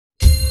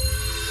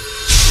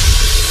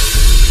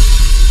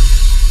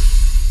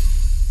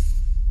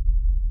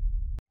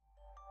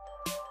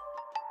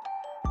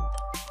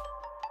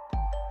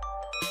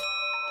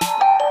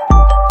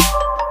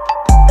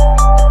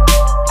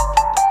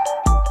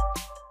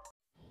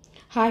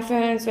Hi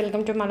friends,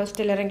 welcome to Malos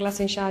Tailoring class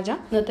in Sharjah.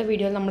 ഇന്നത്തെ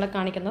വീഡിയോയിൽ നമ്മൾ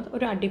കാണിക്കുന്നത്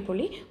ഒരു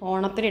അടിപൊളി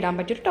ഓണത്തിന് ഇടാൻ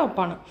പറ്റിയ ഒരു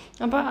ടോപ്പാണ്.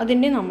 അപ്പോൾ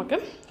അതിന്റെ നമുക്ക്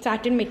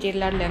സാറ്റിൻ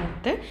മെറ്റീരിയൽ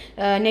ലെങ്ത്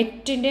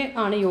നെറ്റിന്റെ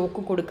ആണ്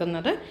യോക്ക്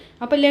കൊടുക്കുന്നത്.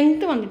 അപ്പോൾ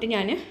ലെങ്ത് വന്നിട്ട്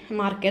ഞാൻ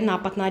മാർക്ക് ചെയ്ത്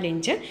 44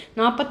 ഇഞ്ച്.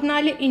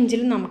 44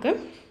 ഇഞ്ചിൽ നമുക്ക്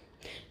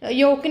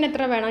യോക്കിന്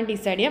എത്ര വേണം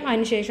ഡിസൈഡ് ചെയ്യാം.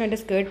 അതിനുശേഷം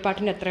എൻ്റെ സ്കേർട്ട്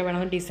പാർട്ടിന് എത്ര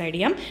വേണമെന്ന് ഡിസൈഡ്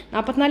ചെയ്യാം.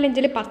 44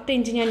 ഇഞ്ചിൽ 10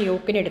 ഇഞ്ച് ഞാൻ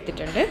യോക്കിന്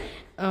എടുത്തിട്ടുണ്ട്.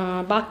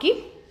 ബാക്കി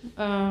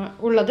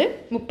ഉള്ളത്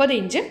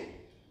 30 ഇഞ്ച്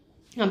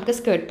നമുക്ക്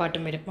സ്കേർട്ട്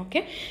പാർട്ടും വരും. ഓക്കെ,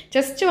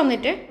 ചെസ്റ്റ്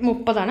വന്നിട്ട്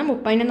 30ആണ്.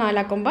 30നെ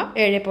 4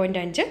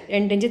 7.5,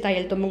 2 ഇഞ്ച്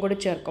തയ്യൽ തുമ്പും കൂടി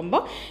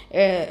ചേർക്കുമ്പോൾ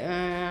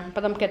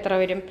അപ്പോൾ നമുക്ക് എത്ര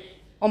വരും?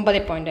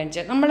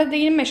 9.5. നമ്മളിത്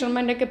ഈ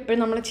മെഷർമെൻറ്റൊക്കെ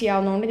എപ്പോഴും നമ്മൾ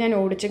ചെയ്യാവുന്നതുകൊണ്ട് ഞാൻ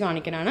ഓടിച്ച്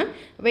കാണിക്കാനാണ്.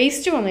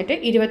 വേസ്റ്റ് വന്നിട്ട്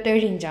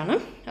 27 ഇഞ്ചാണ്.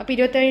 അപ്പോൾ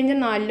 27 ഇഞ്ച്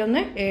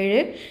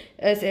 4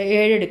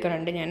 7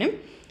 എടുക്കുന്നുണ്ട് ഞാൻ.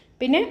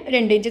 പിന്നെ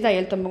 2 ഇഞ്ച്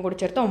തയ്യൽ തുമ്പും കൂടി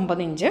ചേർത്ത്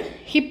 9 ഇഞ്ച്.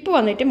 ഹിപ്പ്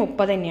വന്നിട്ട്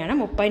 30 തന്നെയാണ്.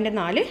 30ൻ്റെ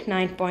 4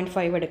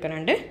 9.5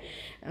 എടുക്കുന്നുണ്ട്.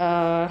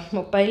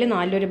 30ൽ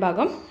 4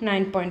 ഭാഗം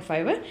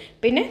 9.5.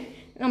 പിന്നെ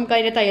നമുക്ക്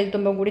അതിൻ്റെ തയ്യൽ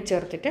തുമ്പും കൂടി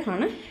ചേർത്തിട്ട്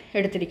ആണ്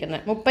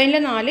എടുത്തിരിക്കുന്നത്. 30ൽ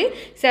 4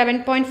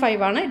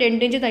 7.5 ആണ്.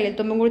 2 ഇഞ്ച് തയ്യൽ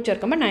തുമ്പും കൂടി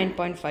ചേർക്കുമ്പോൾ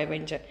 9.5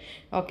 ഇഞ്ച്.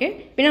 ഓക്കെ,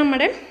 പിന്നെ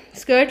നമ്മുടെ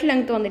സ്കേർട്ട്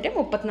ലെങ്ത്ത് വന്നിട്ട്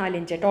 34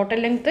 ഇഞ്ച്.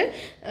 ടോട്ടൽ ലെങ്ത്ത്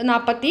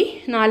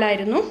 44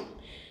 ആയിരുന്നു.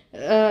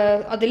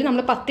 അതിൽ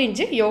നമ്മൾ 10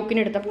 ഇഞ്ച്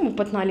യോക്കിന് എടുത്തപ്പോൾ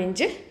 34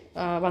 ഇഞ്ച്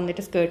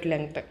വന്നിട്ട് സ്കേർട്ട്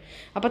ലെങ്ത്ത്.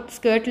 അപ്പോൾ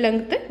സ്കേർട്ട്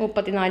ലെങ്ത്ത്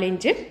 34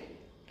 ഇഞ്ച്.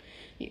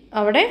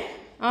 അവിടെ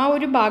ആ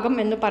ഒരു ഭാഗം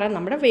എന്ന് പറയാൻ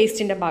നമ്മുടെ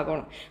വേസ്റ്റിൻ്റെ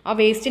ഭാഗമാണ്. ആ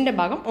വേസ്റ്റിൻ്റെ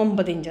ഭാഗം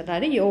 9 ഇഞ്ച്.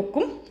 അതായത്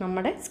യോക്കും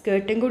നമ്മുടെ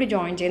സ്കേർട്ടും കൂടി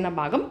ജോയിൻ ചെയ്യുന്ന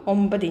ഭാഗം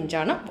 9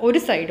 ഇഞ്ചാണ് ഒരു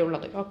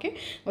സൈഡുള്ളത്. ഓക്കെ,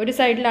 ഒരു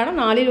സൈഡിലാണ്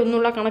 4ൽ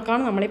 1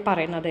 കണക്കാണ് നമ്മളീ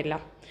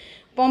പറയുന്നതെല്ലാം.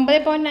 അപ്പോൾ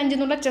 9.5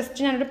 എന്നുള്ള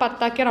ചെസ്റ്റ് ഞാനൊരു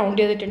 10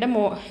 റൗണ്ട് ചെയ്തിട്ടുണ്ട്.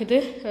 ഇത്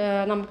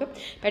നമുക്ക്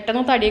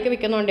പെട്ടെന്ന് തടിയൊക്കെ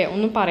വിൽക്കുന്നതുകൊണ്ടേ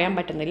ഒന്നും പറയാൻ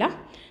പറ്റുന്നില്ല.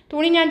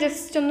 തുണി ഞാൻ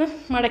ജസ്റ്റ് ഒന്ന്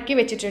മടക്കി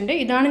വെച്ചിട്ടുണ്ട്.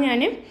 ഇതാണ്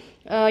ഞാൻ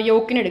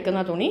യോക്കിന് എടുക്കുന്ന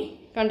തുണി.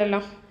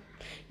 കണ്ടല്ലോ,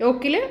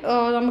 യോക്കിൽ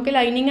നമുക്ക്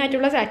ലൈനിങ്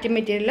ആയിട്ടുള്ള സാറ്റിൻ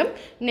മെറ്റീരിയലും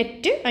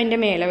നെറ്റ് അതിൻ്റെ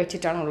മേലെ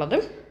വെച്ചിട്ടാണുള്ളത്.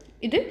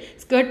 ഇത്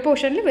സ്കേർട്ട്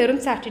പോർഷനിൽ വെറും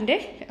സാറ്റിൻ്റെ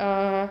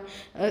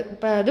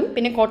അതും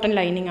പിന്നെ കോട്ടൺ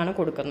ലൈനിങ് ആണ്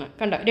കൊടുക്കുന്നത്.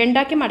 കണ്ടോ,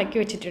 രണ്ടാക്കി മടക്കി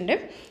വെച്ചിട്ടുണ്ട്.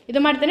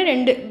 ഇതുമാതിരി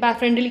തന്നെ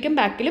ഫ്രണ്ടിലേക്കും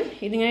ബാക്കിലും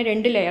ഇതിങ്ങനെ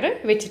 2 ലെയർ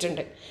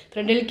വെച്ചിട്ടുണ്ട്.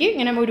 ഫ്രണ്ടിലേക്ക്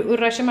ഇങ്ങനെ ഒരു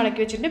വശം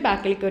മടക്കി വെച്ചിട്ടുണ്ട്,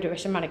 ബാക്കിലേക്ക് ഒരു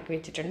വശം മടക്കി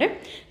വെച്ചിട്ടുണ്ട്.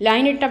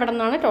 ലൈൻ ഇട്ട് അവിടെ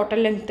നിന്നാണ്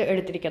ടോട്ടൽ ലെങ്ത്ത്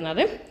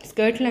എടുത്തിരിക്കുന്നത്.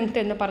 സ്കേർട്ട്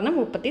ലെങ്ത്ത് എന്ന് പറഞ്ഞാൽ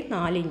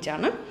 34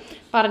 ഇഞ്ചാണ്.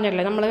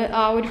 പറഞ്ഞല്ലേ, നമ്മൾ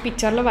ആ ഒരു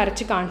പിക്ചറിൽ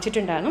വരച്ച്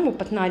കാണിച്ചിട്ടുണ്ടായിരുന്നു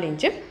 34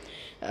 ഇഞ്ച്.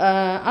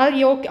 ആ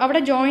യോക്ക് അവിടെ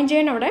ജോയിൻ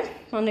ചെയ്യാൻ അവിടെ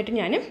വന്നിട്ട്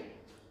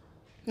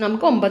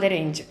നമുക്ക് 9.5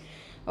 ഇഞ്ച്.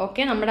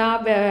 ഓക്കെ, നമ്മുടെ ആ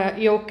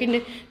യോക്കിൻ്റെ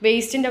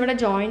വേസ്റ്റിൻ്റെ അവിടെ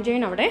ജോയിൻ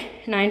ചെയ്യാൻ അവിടെ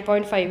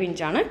 9.5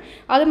 ഇഞ്ചാണ്.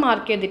 അത്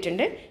മാർക്ക്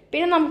ചെയ്തിട്ടുണ്ട്.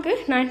 പിന്നെ നമുക്ക്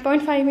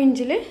 9.5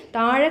 ഇഞ്ചിൽ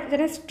താഴെ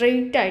തന്നെ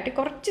സ്ട്രെയിറ്റ് ആയിട്ട്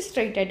കുറച്ച്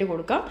സ്ട്രെയിറ്റ് ആയിട്ട്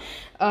കൊടുക്കാം.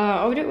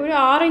 ഒരു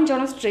 6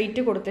 ഇഞ്ചോളം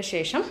സ്ട്രെയിറ്റ് കൊടുത്ത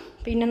ശേഷം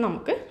പിന്നെ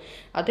നമുക്ക്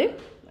അത്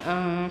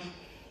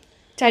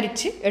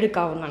ചരിച്ച്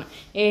എടുക്കാവുന്നതാണ്.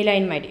 എ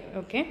ലൈൻ മാതിരി.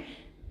 ഓക്കെ,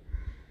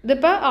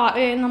 ഇതിപ്പോൾ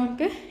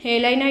നമുക്ക് എ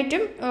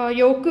ലൈനായിട്ടും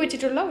യോക്ക്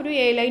വെച്ചിട്ടുള്ള ഒരു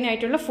എ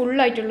ലൈനായിട്ടുള്ള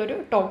ഫുള്ളായിട്ടുള്ളൊരു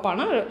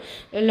ടോപ്പാണ്.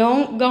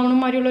 ലോങ്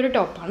ഗൗണുമാരുള്ളൊരു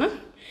ടോപ്പാണ്.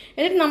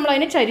 എന്നിട്ട്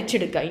നമ്മളതിനെ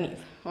ചരിച്ചെടുക്കുക ഇനി.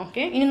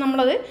 ഓക്കെ, ഇനി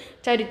നമ്മളത്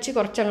ചരിച്ച്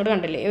കുറച്ചങ്ങോട്ട്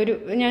കണ്ടില്ലേ,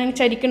 ഞാൻ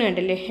ചരിക്കണ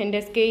കണ്ടില്ലേ, എൻ്റെ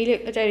സ്കെയിൽ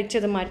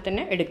ചരിച്ചതുമാതിരി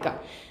തന്നെ എടുക്കാം.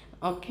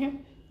 ഓക്കെ,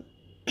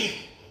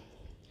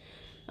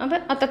 അപ്പോൾ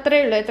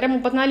അതത്രയേ ഉള്ളൂ. എത്ര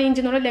 34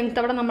 ഇഞ്ച് എന്നുള്ള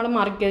ലെങ്ത്ത് അവിടെ നമ്മൾ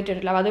മാർക്ക്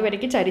ചെയ്തിട്ടുണ്ടല്ലോ, അത്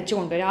വരയ്ക്ക് ചരിച്ച്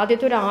കൊണ്ടുവരിക.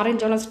 ആദ്യത്തെ ഒരു 6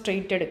 ഇഞ്ചോളം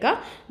സ്ട്രെയിറ്റ് എടുക്കുക,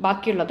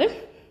 ബാക്കിയുള്ളത്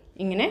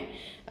ഇങ്ങനെ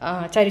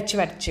ചരിച്ച്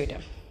വരച്ച്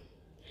വരാം.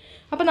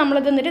 അപ്പോൾ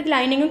നമ്മളിത് എന്നിട്ട്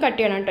ലൈനിങ്ങും കട്ട്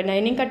ചെയ്യണം കേട്ടോ.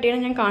 ലൈനിങ് കട്ട്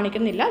ചെയ്യണം ഞാൻ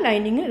കാണിക്കുന്നില്ല.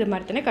 ലൈനിങ്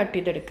ഇതുമാതിരി തന്നെ കട്ട്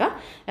ചെയ്തെടുക്കുക.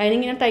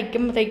 ലൈനിങ് ഞാൻ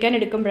തയ്ക്കാൻ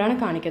എടുക്കുമ്പോഴാണ്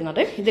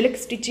കാണിക്കുന്നത്. ഇതിൽ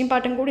സ്റ്റിച്ചിങ്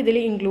പാർട്ടും കൂടി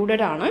ഇതിൽ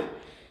ഇൻക്ലൂഡഡ് ആണ്.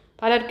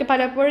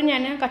 പലപ്പോഴും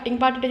ഞാൻ കട്ടിങ്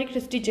പാർട്ടിട്ട്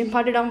സ്റ്റിച്ചിങ്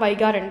പാർട്ട് ഇടാൻ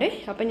വൈകാറുണ്ട്.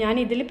 അപ്പോൾ ഞാൻ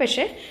ഇതിൽ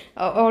പക്ഷേ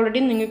ഓൾറെഡി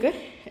നിങ്ങൾക്ക്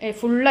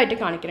ഫുള്ളായിട്ട്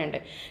കാണിക്കുന്നുണ്ട്.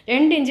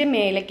 2 ഇഞ്ച്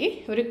മേലേക്ക്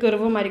ഒരു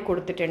കർവ് മാറി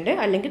കൊടുത്തിട്ടുണ്ട്,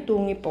 അല്ലെങ്കിൽ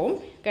തൂങ്ങിപ്പോവും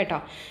കേട്ടോ.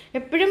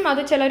 എപ്പോഴും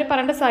അത് ചിലർ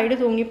പറയേണ്ട സൈഡ്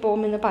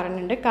തൂങ്ങിപ്പോവും എന്ന്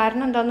പറയുന്നുണ്ട്.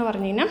 കാരണം എന്താണെന്ന്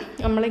പറഞ്ഞു കഴിഞ്ഞാൽ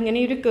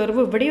നമ്മളിങ്ങനെ ഒരു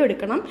കർവ് ഇവിടെയും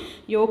എടുക്കണം,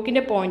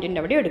 യോക്കിൻ്റെ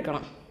പോയിൻറ്റിൻ്റെ അവിടെ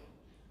എടുക്കണം.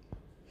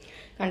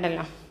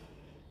 കണ്ടല്ലോ,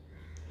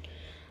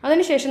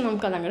 അതിനുശേഷം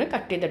നമുക്കതങ്ങോട്ട്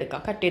കട്ട്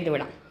ചെയ്ത്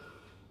വിടാം.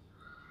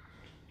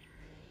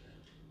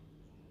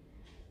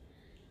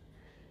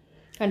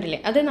 കണ്ടില്ലേ,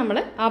 അത് നമ്മൾ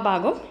ആ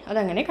ഭാഗം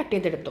അതങ്ങനെ കട്ട്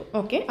ചെയ്തെടുത്തു.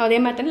 ഓക്കെ,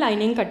 അതേമാതിരി തന്നെ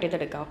ലൈനിങ് കട്ട്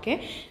ചെയ്തെടുക്കാം. ഓക്കെ,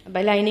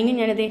 അപ്പോൾ ലൈനിങ്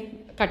ഞാനത്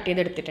കട്ട്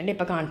ചെയ്തെടുത്തിട്ടുണ്ട്,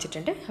 ഇപ്പോൾ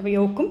കാണിച്ചിട്ടുണ്ട്. അപ്പോൾ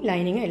യോക്കും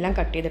ലൈനിങ്ങും എല്ലാം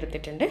കട്ട്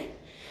ചെയ്തെടുത്തിട്ടുണ്ട്.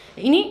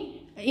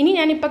 ഇനി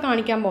ഞാനിപ്പോൾ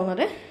കാണിക്കാൻ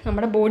പോകുന്നത്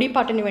നമ്മുടെ ബോഡി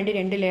പാർട്ടിന് വേണ്ടി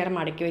 2 ലെയർ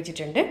മടക്കി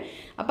വെച്ചിട്ടുണ്ട്.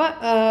 അപ്പോൾ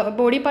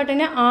ബോഡി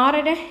പാർട്ടിന്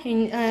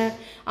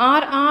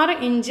 6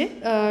 ഇഞ്ച്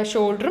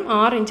ഷോൾഡറും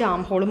 6 ഇഞ്ച്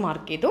ആം ഹോളും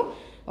മാർക്ക് ചെയ്തു.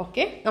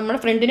 ഓക്കെ,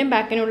 നമ്മുടെ ഫ്രണ്ടിനും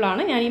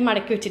ബാക്കിനുള്ളതാണ് ഞാൻ ഈ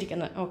മടക്കി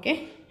വെച്ചിരിക്കുന്നത്. ഓക്കെ,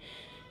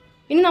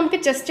 ഇനി നമുക്ക്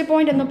ചെസ്റ്റ്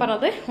പോയിൻ്റ് എന്ന്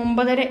പറഞ്ഞത്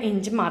 9.5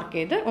 ഇഞ്ച് മാർക്ക്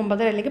ചെയ്ത്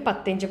 9.5 അല്ലെങ്കിൽ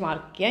 10 ഇഞ്ച്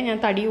മാർക്ക് ചെയ്യുക. ഞാൻ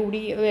തടി കൂടി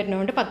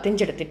വരുന്നതുകൊണ്ട് 10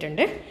 ഇഞ്ച്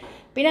എടുത്തിട്ടുണ്ട്.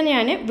 പിന്നെ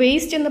ഞാൻ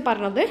വേസ്റ്റ് എന്ന്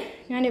പറഞ്ഞത്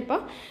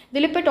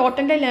ഇതിലിപ്പോൾ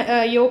ടോട്ടലിൻ്റെ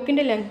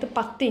യോക്കിൻ്റെ ലെങ്ത്ത്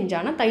 10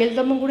 ഇഞ്ചാണ്. തയ്യൽ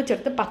തുമ്പും കൂടി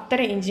ചേർത്ത്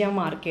 10.5 ഇഞ്ച് ഞാൻ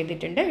മാർക്ക്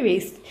ചെയ്തിട്ടുണ്ട്.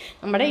 വേസ്റ്റ്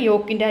നമ്മുടെ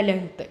യോക്കിൻ്റെ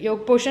ലെങ്ത്ത്,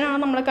 യോക്ക് പോർഷനാണ്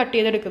നമ്മൾ കട്ട്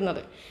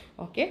ചെയ്തെടുക്കുന്നത്.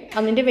 ഓക്കെ,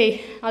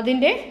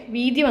 അതിൻ്റെ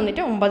വീതി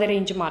വന്നിട്ട് 9.5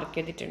 ഇഞ്ച് മാർക്ക്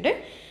ചെയ്തിട്ടുണ്ട്.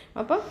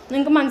 അപ്പോൾ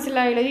നിങ്ങൾക്ക്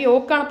മനസ്സിലായല്ലോ,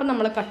 യോക്കാണ് അപ്പം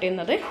നമ്മൾ കട്ട്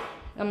ചെയ്യുന്നത്.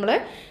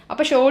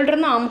 അപ്പോൾ ഷോൾഡറിൽ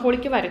നിന്ന് ആം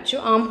ഹോളിലേക്ക് വരച്ചു,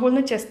 ആം ഹോളിൽ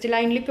നിന്ന് ചെസ്റ്റ്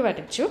ലൈനിലേക്ക്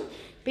വരച്ചു,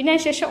 പിന്നെ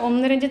അതിന് ശേഷം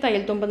 1.5 ഇഞ്ച്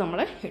തയ്യൽ തുമ്പ് നമ്മൾ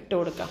ഇട്ട്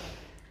കൊടുക്കാം.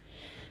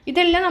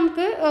 ഇതെല്ലാം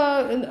നമുക്ക്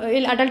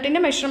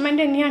അഡൾട്ടിൻ്റെ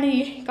മെഷർമെൻറ്റ് തന്നെയാണ് ഈ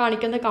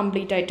കാണിക്കുന്നത്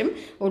കംപ്ലീറ്റ് ആയിട്ടും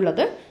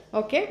ഉള്ളത്.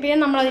 ഓക്കെ, പിന്നെ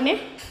നമ്മളതിനെ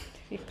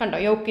കണ്ടോ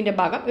യോക്കിൻ്റെ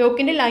ഭാഗം,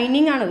 യോക്കിൻ്റെ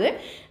ലൈനിങ് ആണിത്.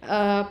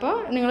 അപ്പോൾ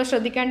നിങ്ങൾ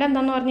ശ്രദ്ധിക്കേണ്ട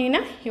എന്താണെന്ന് പറഞ്ഞു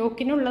കഴിഞ്ഞാൽ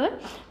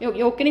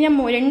യോക്കിന് ഞാൻ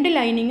 2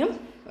 ലൈനിങ്ങും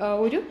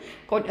ഒരു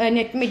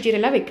നെറ്റ്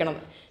മെറ്റീരിയലാണ്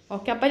വെക്കണത്.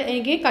 ഓക്കെ, അപ്പോൾ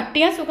എനിക്ക് കട്ട്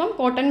ചെയ്യാൻ സുഖം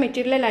കോട്ടൺ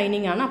മെറ്റീരിയൽ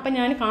ലൈനിങ് ആണ്. അപ്പോൾ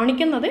ഞാൻ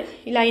കാണിക്കുന്നത്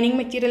ഈ ലൈനിങ്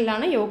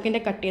മെറ്റീരിയലാണ് യോക്കിൻ്റെ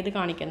കട്ട് ചെയ്ത്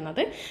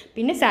കാണിക്കുന്നത്.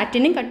 പിന്നെ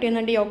സാറ്റിനും കട്ട്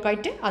ചെയ്യുന്നുണ്ട്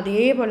യോക്കായിട്ട്,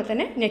 അതേപോലെ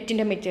തന്നെ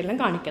നെറ്റിൻ്റെ മെറ്റീരിയലും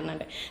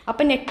കാണിക്കുന്നുണ്ട്.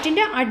 അപ്പോൾ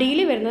നെറ്റിൻ്റെ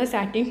അടിയിൽ വരുന്നത്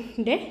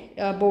സാറ്റിൻ്റെ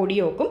ബോഡി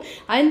യോക്കും,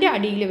 അതിൻ്റെ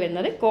അടിയിൽ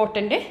വരുന്നത്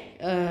കോട്ടൻ്റെ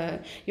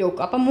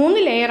യോക്കും. അപ്പോൾ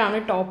 3 ലെയറാണ്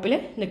ടോപ്പിൽ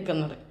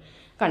നിൽക്കുന്നത്.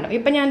 കണ്ടോ,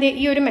 ഇപ്പം ഞാൻ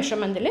ഈ ഒരു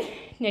മെഷർമെൻറ്റിൽ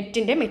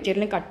നെറ്റിൻ്റെ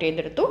മെറ്റീരിയൽ കട്ട്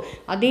ചെയ്തെടുത്തു.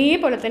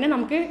 അതേപോലെ തന്നെ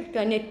നമുക്ക്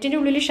നെറ്റിൻ്റെ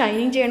ഉള്ളിൽ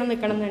ഷൈനിങ് ചെയ്യണം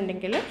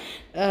നിൽക്കണമെന്നുണ്ടെങ്കിൽ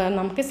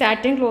നമുക്ക്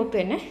സാറ്റിൻ ക്ലോത്ത്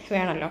തന്നെ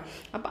വേണമല്ലോ.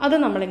 അപ്പോൾ അത്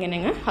നമ്മളിങ്ങനെ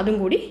അതും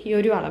കൂടി ഈ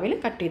ഒരു അളവിൽ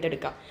കട്ട്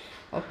ചെയ്തെടുക്കാം.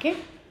 ഓക്കെ,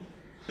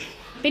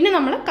 പിന്നെ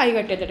നമ്മൾ കൈ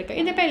കട്ട് ചെയ്തെടുക്കുക.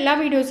 ഇതിപ്പോൾ എല്ലാ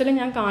വീഡിയോസിലും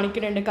ഞാൻ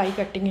കാണിക്കുന്നുണ്ട് കൈ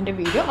കട്ടിങ്ങിൻ്റെ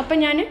വീഡിയോ. അപ്പോൾ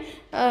ഞാൻ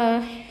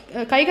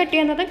കൈ കട്ട്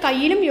ചെയ്യുന്നത്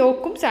കയ്യിലും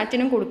യോക്കും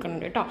സാറ്റിനും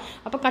കൊടുക്കുന്നുണ്ട് കേട്ടോ.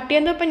 അപ്പോൾ കട്ട്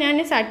ചെയ്യുന്നത് ഇപ്പോൾ ഞാൻ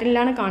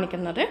സാറ്റിനിലാണ്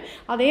കാണിക്കുന്നത്.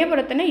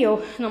 അതേപോലെ തന്നെ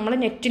നമ്മൾ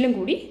നെറ്റിലും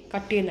കൂടി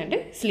കട്ട് ചെയ്യുന്നുണ്ട്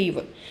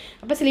സ്ലീവ്.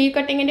 അപ്പോൾ സ്ലീവ്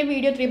കട്ടിങ്ങിൻ്റെ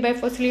വീഡിയോ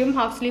 3/4 സ്ലീവും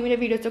ഹാഫ് സ്ലീവിൻ്റെ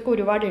വീഡിയോസൊക്കെ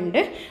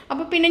ഒരുപാടുണ്ട്.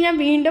 അപ്പോൾ പിന്നെ ഞാൻ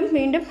വീണ്ടും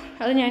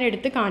അത് ഞാൻ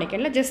എടുത്ത്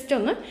കാണിക്കണില്ല, ജസ്റ്റ്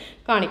ഒന്ന്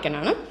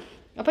കാണിക്കാനാണ്.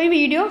 അപ്പോൾ ഈ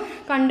വീഡിയോ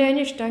കണ്ടു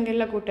കഴിഞ്ഞാൽ ഇഷ്ടമെങ്കിൽ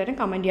എല്ലാ കൂട്ടുകാരും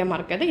കമൻറ്റ് ചെയ്യാൻ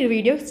മറക്കരുത്. ഈ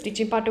വീഡിയോ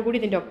സ്റ്റിച്ചിങ് പാർട്ട് കൂടി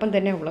ഇതിൻ്റെ ഒപ്പം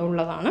തന്നെ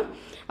ഉള്ളതാണ്.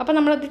 അപ്പോൾ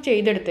നമ്മളത്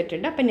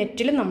ചെയ്തെടുത്തിട്ടുണ്ട്. അപ്പോൾ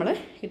നെറ്റിലും നമ്മൾ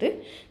ഇത്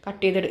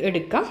കട്ട് ചെയ്ത്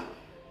എടുക്കാം.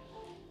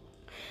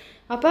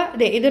 അപ്പോൾ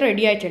ഇത്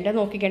റെഡി ആയിട്ടുണ്ട്,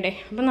 നോക്കിക്കണ്ടേ.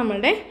 അപ്പോൾ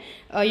നമ്മളുടെ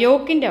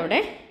യോക്കിൻ്റെ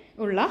അവിടെ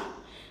ഉള്ള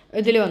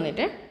ഇതിൽ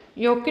വന്നിട്ട്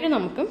യോക്കിന്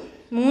നമുക്ക്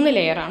 3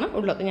 ലെയറാണ്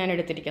ഉള്ളത് ഞാൻ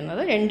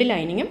എടുത്തിരിക്കുന്നത്. 2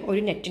 ലൈനിങ്ങും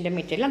ഒരു നെറ്റിൻ്റെ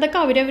മെറ്റീരിയൽ, അതൊക്കെ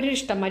അവരവരുടെ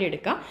ഇഷ്ടംമാരി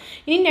എടുക്കുക.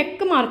 ഇനി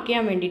നെക്ക് മാർക്ക്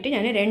ചെയ്യാൻ വേണ്ടിയിട്ട്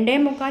ഞാൻ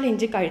 2.25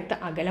 ഇഞ്ച് കഴുത്ത്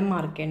അകലം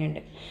മാർക്ക്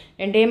ചെയ്യാനുണ്ട്.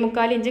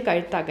 2.25 ഇഞ്ച്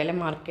കഴുത്ത് അകലം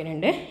മാർക്ക്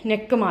ചെയ്യാനുണ്ട്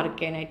നെക്ക് മാർക്ക്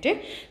ചെയ്യാനായിട്ട്.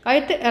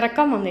 കഴുത്ത്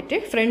ഇറക്കം വന്നിട്ട്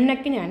ഫ്രണ്ട്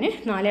നെക്ക് ഞാൻ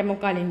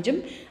 4.25 ഇഞ്ചും,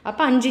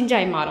 അപ്പോൾ 5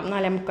 ഇഞ്ചായി മാറും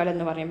 4.25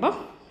 എന്ന് പറയുമ്പോൾ.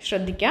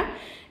 ശ്രദ്ധിക്കുക,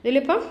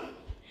 ഇതിലിപ്പം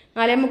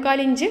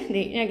 4.25 ഇഞ്ച്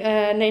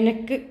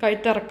നെക്ക്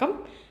കഴുത്തിറക്കം,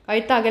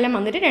 കഴുത്തകലം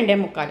വന്നിട്ട്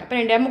 2.25. അപ്പോൾ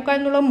 2.25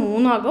 എന്നുള്ളത്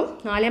 3 ആകും,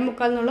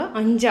 4.25 എന്നുള്ളത്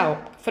 5 ആവും.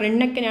 ഫ്രണ്ട്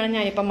നെക്കിനാണ്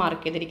ഞാനിപ്പോൾ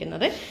മാർക്ക്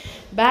ചെയ്തിരിക്കുന്നത്.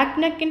 ബാക്ക്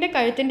നെക്കിൻ്റെ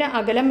കഴുത്തിൻ്റെ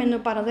അകലം എന്ന്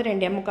പറയുന്നത്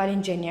 2.25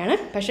 ഇഞ്ച് തന്നെയാണ്.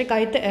 പക്ഷേ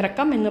കഴുത്ത്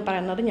ഇറക്കം എന്ന്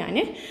പറയുന്നത് ഞാൻ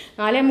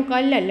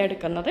 4.25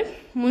 എടുക്കുന്നത്,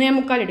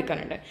 3.25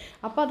 എടുക്കാനുണ്ട്.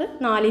 അപ്പോൾ അത്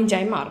 4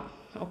 ഇഞ്ചായി മാറും.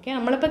 ഓക്കെ,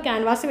 നമ്മളിപ്പോൾ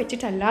ക്യാൻവാസ്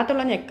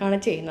വെച്ചിട്ടല്ലാത്തുള്ള നെക്കാണ്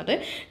ചെയ്യുന്നത്.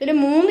 ഇതിൽ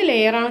 3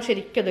 ലെയറാണ്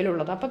ശരിക്കും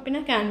ഇതിലുള്ളത്. അപ്പോൾ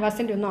പിന്നെ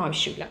ക്യാൻവാസിൻ്റെ ഒന്നും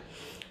ആവശ്യമില്ല.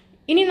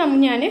 ഇനി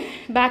ഞാൻ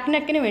ബാക്ക്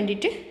നെക്കിന്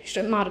വേണ്ടിയിട്ട്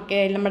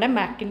നമ്മുടെ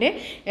ബാക്കിൻ്റെ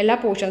എല്ലാ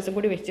പോർഷൻസും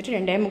കൂടി വെച്ചിട്ട്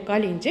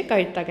 2.25 ഇഞ്ച്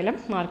കഴുത്തകലം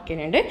മാർക്ക്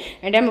ചെയ്യുന്നുണ്ട്.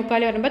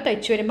 2.25 വരുമ്പോൾ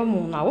തയ്ച്ച് വരുമ്പോൾ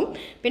 3 ആവും.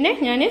 പിന്നെ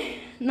ഞാൻ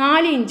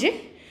 4 ഇഞ്ച്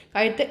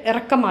കഴുത്ത്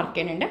ഇറക്കം മാർക്ക്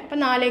ചെയ്യുന്നുണ്ട്.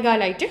 അപ്പോൾ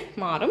 4.25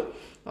 മാറും.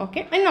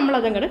 ഓക്കെ, അതിന്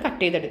നമ്മളതങ്ങോട്ട്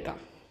കട്ട് ചെയ്തെടുക്കാം.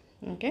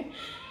 ഓക്കെ,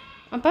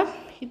 അപ്പം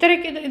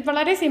ഇത്രയൊക്കെ ഇത്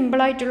വളരെ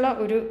സിമ്പിളായിട്ടുള്ള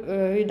ഒരു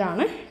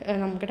ഇതാണ്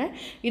നമുക്കിടെ.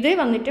 ഇത്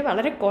വന്നിട്ട്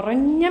വളരെ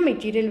കുറഞ്ഞ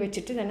മെറ്റീരിയൽ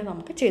വെച്ചിട്ട് തന്നെ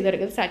നമുക്ക്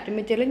ചെയ്തെടുക്കുന്നത്. സാറ്റിൻ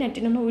മെറ്റീരിയൽ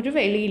നെറ്റിനൊന്നും ഒരു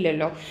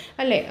വിലയില്ലല്ലോ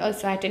അല്ലേ,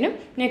 സാറ്റിനും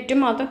നെറ്റും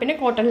മാത്രം, പിന്നെ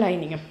കോട്ടൺ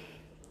ലൈനിങ്ങും.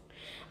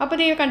 അപ്പോൾ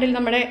ഇത് കണ്ടില്ല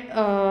നമ്മുടെ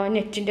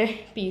നെറ്റിൻ്റെ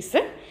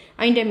പീസ്,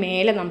 അതിൻ്റെ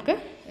മേലെ നമുക്ക്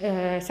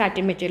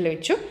സാറ്റിൻ മെറ്റീരിയൽ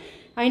വെച്ചു.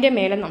 അതിൻ്റെ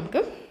മേലെ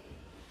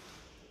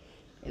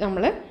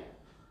നമ്മൾ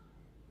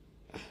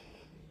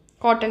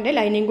കോട്ടൻ്റെ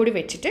ലൈനിങ് കൂടി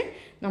വെച്ചിട്ട്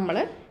നമ്മൾ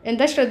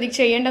എന്താ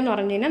ചെയ്യേണ്ടതെന്ന്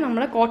പറഞ്ഞു കഴിഞ്ഞാൽ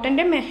നമ്മൾ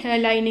കോട്ടൻ്റെ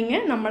ലൈനിങ്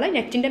നമ്മൾ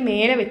നെറ്റിൻ്റെ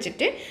മേലെ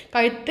വെച്ചിട്ട്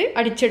കഴുത്ത്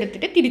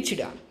അടിച്ചെടുത്തിട്ട്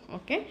തിരിച്ചിടുക.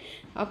 ഓക്കെ,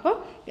 അപ്പോൾ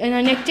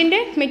നെറ്റിൻ്റെ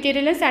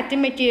മെറ്റീരിയലും സാറ്റിൻ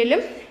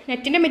മെറ്റീരിയലും,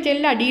 നെറ്റിൻ്റെ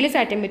മെറ്റീരിയലിൻ്റെ അടിയിൽ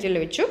സാറ്റിൻ മെറ്റീരിയൽ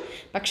വെച്ചു.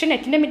 പക്ഷേ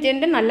നെറ്റിൻ്റെ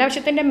മെറ്റീരിയലിൻ്റെ നല്ല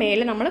വശത്തിൻ്റെ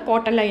മേലെ നമ്മൾ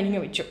കോട്ടൺ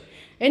ലൈനിങ് വെച്ചു.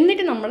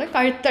 എന്നിട്ട് നമ്മൾ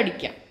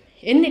കഴുത്തടിക്കുക.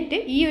 എന്നിട്ട്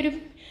ഈ ഒരു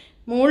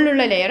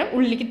മുകളിലുള്ള ലെയർ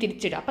ഉള്ളിലേക്ക്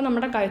തിരിച്ചിടുക. അപ്പോൾ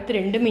നമ്മുടെ കഴുത്ത്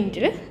 2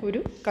 മിനിറ്റിൽ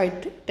ഒരു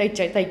കഴുത്ത്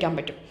തയ്ക്കാൻ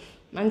പറ്റും.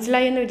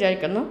 മനസ്സിലായി എന്ന്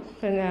വിചാരിക്കുന്നു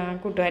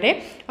കൂട്ടുകാരെ.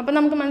 അപ്പോൾ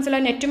നമുക്ക്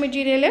മനസ്സിലായി, നെറ്റ്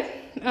മെറ്റീരിയൽ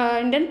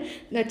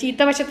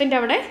ചീത്ത വശത്തിൻ്റെ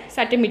അവിടെ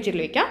സാറ്റിൻ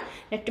മെറ്റീരിയൽ വയ്ക്കാം,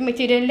 നെറ്റ്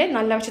മെറ്റീരിയലിൻ്റെ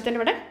നല്ല വശത്തിൻ്റെ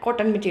അവിടെ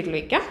കോട്ടൺ മെറ്റീരിയൽ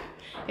വയ്ക്കാം.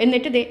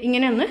 എന്നിട്ട്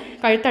ഇങ്ങനെ ഒന്ന്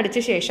കഴുത്തടിച്ച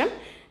ശേഷം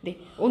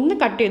ഒന്ന്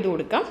കട്ട് ചെയ്ത്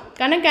കൊടുക്കാം.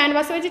 കാരണം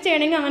ക്യാൻവാസ് വെച്ച്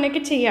ചെയ്യണമെങ്കിൽ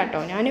അങ്ങനെയൊക്കെ ചെയ്യാം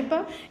കേട്ടോ.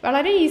 ഞാനിപ്പോൾ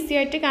വളരെ ഈസി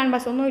ആയിട്ട്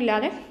ക്യാൻവാസ് ഒന്നും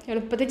ഇല്ലാതെ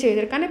എളുപ്പത്തിൽ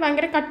ചെയ്തെടുക്കാം. കാരണം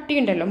ഭയങ്കര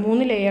കട്ടിയുണ്ടല്ലോ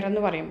 3 ലെയർ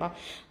എന്ന് പറയുമ്പോൾ,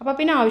 അപ്പോൾ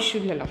പിന്നെ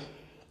ആവശ്യമില്ലല്ലോ.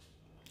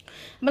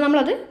 അപ്പോൾ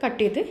നമ്മളത്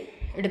കട്ട് ചെയ്ത്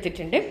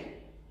എടുത്തിട്ടുണ്ട്.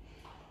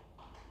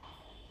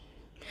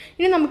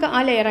 ഇനി നമുക്ക് ആ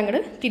ലെയർ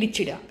അങ്ങോട്ട്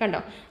തിരിച്ചിടുക. കണ്ടോ,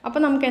 അപ്പോൾ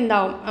നമുക്ക്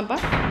എന്താവും, അപ്പോൾ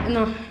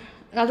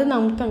അത്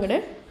നമുക്കങ്ങോട്ട്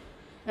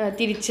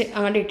തിരിച്ച്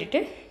അങ്ങോട്ട്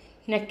ഇട്ടിട്ട്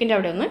നെക്കിൻ്റെ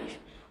അവിടെ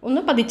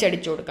ഒന്ന്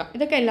പതിച്ചടിച്ചു കൊടുക്കാം.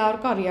 ഇതൊക്കെ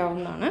എല്ലാവർക്കും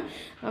അറിയാവുന്നതാണ്.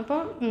 അപ്പോൾ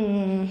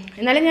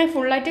എന്നാലും ഞാൻ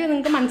ഫുള്ളായിട്ട്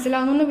നിങ്ങൾക്ക്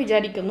മനസ്സിലാവുമെന്ന്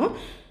വിചാരിക്കുന്നു.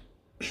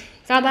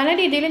 സാധാരണ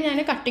രീതിയിൽ ഞാൻ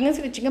കട്ടിങ്ങും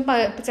സ്റ്റിച്ചിങ്ങും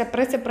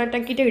സെപ്പറേറ്റ്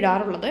ആക്കിയിട്ട്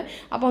ഇടാറുള്ളത്.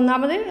 അപ്പോൾ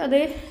ഒന്നാമത് അത്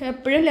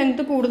എപ്പോഴും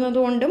ലെങ്ത് കൂടുന്നത്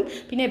കൊണ്ടും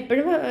പിന്നെ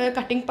എപ്പോഴും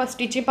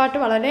സ്റ്റിച്ചിങ് പാർട്ട്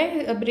വളരെ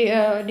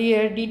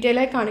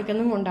ഡീറ്റെയിലായി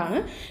കാണിക്കുന്നതും കൊണ്ടാണ്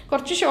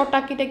കുറച്ച്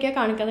ഷോർട്ടാക്കിയിട്ടൊക്കെയാണ്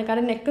കാണിക്കുന്നത്.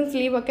 കാരണം നെക്കും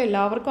സ്ലീവൊക്കെ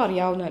എല്ലാവർക്കും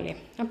അറിയാവുന്നതല്ലേ.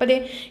 അപ്പോൾ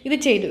ഇത്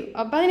ചെയ്തു.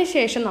 അപ്പോൾ അതിന്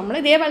ശേഷം നമ്മൾ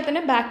ഇതേപോലെ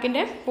തന്നെ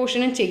ബാക്കിൻ്റെ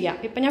പോർഷനും ചെയ്യാം.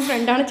 ഇപ്പം ഞാൻ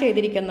ഫ്രണ്ടാണ്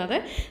ചെയ്തിരിക്കുന്നത്,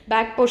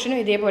 ബാക്ക് പോർഷനും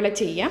ഇതേപോലെ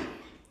ചെയ്യാം.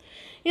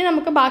 ഇനി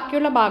നമുക്ക്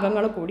ബാക്കിയുള്ള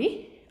ഭാഗങ്ങൾ കൂടി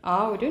ആ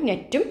ഒരു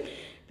നെറ്റും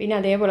പിന്നെ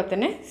അതേപോലെ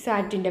തന്നെ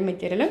സാറ്റിൻ്റെ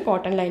മെറ്റീരിയലും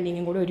കോട്ടൺ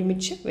ലൈനിങ്ങും കൂടി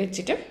ഒരുമിച്ച്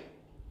വെച്ചിട്ട്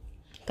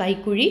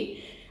കൈക്കുഴി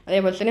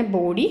അതേപോലെ തന്നെ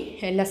ബോഡി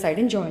എല്ലാ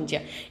സൈഡും ജോയിൻ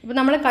ചെയ്യാം. ഇപ്പോൾ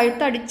നമ്മൾ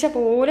കഴുത്ത് അടിച്ച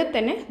പോലെ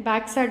തന്നെ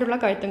ബാക്ക് സൈഡുള്ള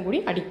കഴുത്തും കൂടി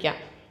അടിക്കാം.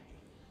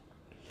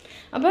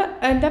 അപ്പോൾ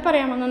എന്താ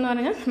പറയാമെന്ന്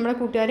പറഞ്ഞാൽ നമ്മുടെ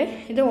കൂട്ടുകാർ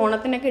ഇത്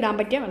ഓണത്തിനൊക്കെ ഇടാൻ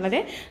പറ്റിയ വളരെ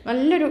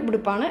നല്ലൊരു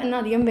ഉടുപ്പാണ്. എന്നാൽ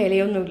അധികം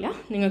വിലയൊന്നുമില്ല.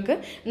 നിങ്ങൾക്ക്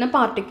എന്നാൽ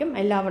പാർട്ടിക്കും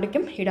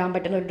എല്ലാവർക്കും ഇടാൻ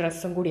പറ്റുന്ന ഒരു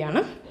ഡ്രസ്സും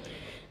കൂടിയാണ്.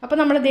 അപ്പോൾ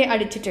നമ്മളിത്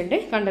അടിച്ചിട്ടുണ്ട്,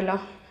 കണ്ടല്ലോ.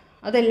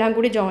 അതെല്ലാം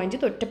കൂടി ജോയിൻ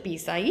ചെയ്ത് ഒറ്റ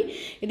പീസായി.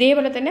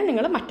 ഇതേപോലെ തന്നെ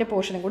നിങ്ങൾ മറ്റേ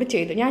പോർഷനും കൂടി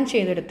ചെയ്തു, ഞാൻ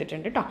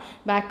ചെയ്തെടുത്തിട്ടുണ്ട് കേട്ടോ.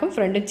 ബാക്കും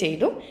ഫ്രണ്ടും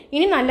ചെയ്തു.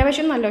 ഇനി നല്ല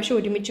വശം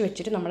ഒരുമിച്ച്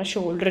വെച്ചിട്ട് നമ്മുടെ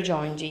ഷോൾഡർ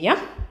ജോയിൻ ചെയ്യാം.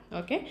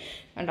 ഓക്കെ,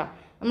 കണ്ടോ,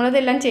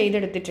 നമ്മളതെല്ലാം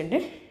ചെയ്തെടുത്തിട്ടുണ്ട്.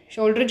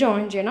 ഷോൾഡർ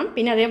ജോയിൻ ചെയ്യണം.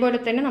 പിന്നെ അതേപോലെ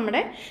തന്നെ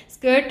നമ്മുടെ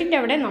സ്കേർട്ടിൻ്റെ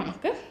അവിടെ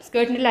നമുക്ക്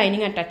സ്കേർട്ടിൻ്റെ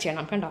ലൈനിങ് അറ്റാച്ച്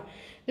ചെയ്യണം. കണ്ടോ,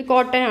 ഇത്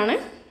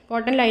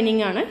കോട്ടൺ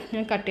ലൈനിങ് ആണ്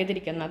ഞാൻ കട്ട്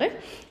ചെയ്തിരിക്കുന്നത്.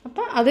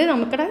 അപ്പോൾ അത്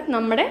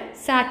നമ്മുടെ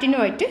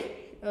സാറ്റിനുമായിട്ട്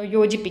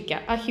യോജിപ്പിക്കുക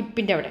ആ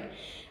ഹിപ്പിൻ്റെ അവിടെ.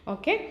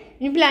 ഓക്കെ,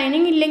 ഇനിയിപ്പോൾ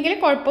ലൈനിങ് ഇല്ലെങ്കിൽ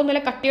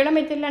കുഴപ്പമൊന്നുമില്ല. കട്ടിയുള്ള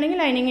മെറ്റീരിയലാണെങ്കിൽ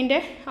ലൈനിങ്ങിൻ്റെ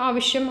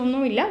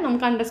ആവശ്യമൊന്നുമില്ല.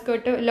 നമുക്ക് അണ്ടർ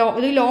സ്കേർട്ട്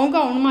ഇത് ലോങ്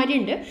ഗൗൺമാരി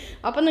ഉണ്ട്.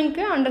 അപ്പോൾ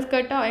നിങ്ങൾക്ക് അണ്ടർ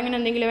സ്കേർട്ടോ അങ്ങനെ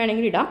എന്തെങ്കിലും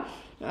വേണമെങ്കിൽ ഇടാം.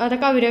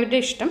 അതൊക്കെ അവരവരുടെ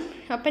ഇഷ്ടം.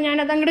 അപ്പോൾ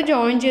ഞാനത് അങ്ങോട്ട്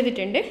ജോയിൻ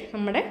ചെയ്തിട്ടുണ്ട്.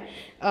 നമ്മുടെ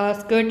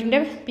സ്കേർട്ടിൻ്റെ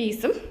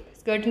പീസും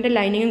സ്കേർട്ടിൻ്റെ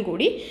ലൈനിങ്ങും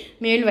കൂടി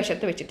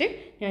മേൽവശത്ത് വെച്ചിട്ട്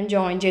ഞാൻ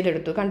ജോയിൻ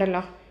ചെയ്തെടുത്തു.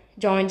 കണ്ടല്ലോ,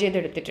 ജോയിൻ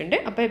ചെയ്തെടുത്തിട്ടുണ്ട്.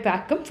 അപ്പോൾ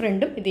ബാക്കും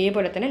ഫ്രണ്ടും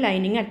ഇതേപോലെ തന്നെ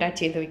ലൈനിങ് അറ്റാച്ച്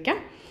ചെയ്ത് വയ്ക്കാം.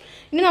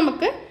 ഇനി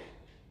നമുക്ക്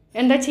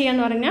എന്താ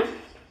ചെയ്യാന്ന് പറഞ്ഞാൽ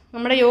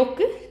നമ്മുടെ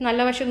യോക്ക് നല്ല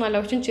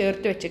വശം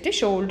ചേർത്ത് വെച്ചിട്ട്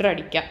ഷോൾഡർ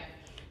അടിക്കാം.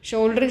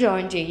 ഷോൾഡർ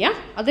ജോയിൻ ചെയ്യാം.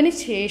 അതിന്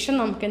ശേഷം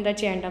നമുക്ക് എന്താ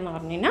ചെയ്യേണ്ടതെന്ന്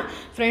പറഞ്ഞു കഴിഞ്ഞാൽ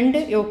ഫ്രണ്ട്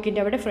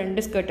യോക്കിൻ്റെ അവിടെ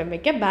ഫ്രണ്ട് സ്കേർട്ടും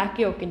വയ്ക്കുക, ബാക്ക്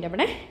യോക്കിൻ്റെ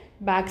അവിടെ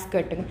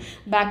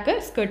ബാക്ക്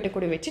സ്കേർട്ട്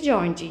കൂടി വെച്ച്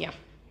ജോയിൻ ചെയ്യാം.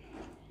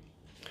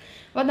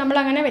 അപ്പോൾ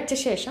നമ്മളങ്ങനെ വെച്ച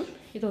ശേഷം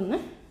ഇതൊന്ന്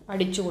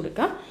അടിച്ചു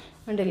കൊടുക്കാം.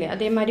 കണ്ടില്ലേ,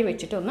 അതേമാതിരി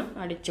വെച്ചിട്ട് ഒന്ന്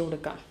അടിച്ചു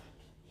കൊടുക്കാം.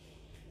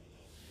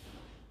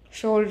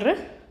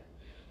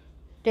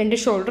 രണ്ട്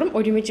ഷോൾഡറും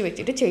ഒരുമിച്ച്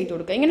വെച്ചിട്ട് ചെയ്ത്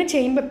കൊടുക്കുക. ഇങ്ങനെ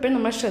ചെയ്യുമ്പോൾ എപ്പോഴും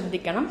നമ്മൾ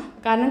ശ്രദ്ധിക്കണം.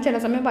 കാരണം ചില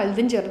സമയം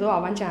വലുതും ചെറുതും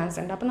ആവാൻ ചാൻസ്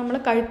ഉണ്ട്. അപ്പോൾ നമ്മൾ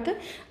കഴുത്ത്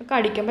ഒക്കെ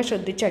അടിക്കുമ്പോൾ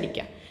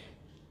ശ്രദ്ധിച്ചടിക്കുക.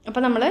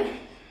 അപ്പോൾ നമ്മൾ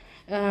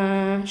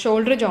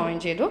ഷോൾഡർ ജോയിൻ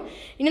ചെയ്തു.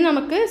 ഇനി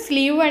നമുക്ക്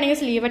സ്ലീവ് വേണമെങ്കിൽ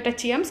സ്ലീവ്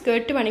അറ്റാച്ച് ചെയ്യാം,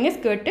 സ്കേർട്ട് വേണമെങ്കിൽ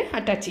സ്കേർട്ട്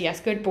അറ്റാച്ച് ചെയ്യാം,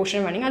 സ്കേർട്ട് പോർഷൻ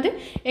വേണമെങ്കിൽ അത്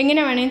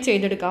എങ്ങനെ വേണമെങ്കിൽ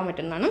ചെയ്തെടുക്കാൻ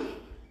പറ്റുന്നതാണ്.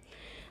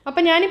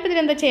 അപ്പോൾ ഞാനിപ്പോൾ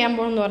ഇതിലെന്താ ചെയ്യാൻ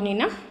പോകുന്നതെന്ന് പറഞ്ഞു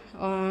കഴിഞ്ഞാൽ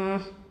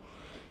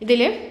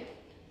ഇതിൽ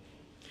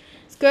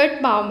സ്കേർട്ട്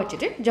ഭാഗം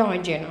വെച്ചിട്ട്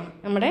ജോയിൻ ചെയ്യണം.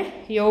 നമ്മുടെ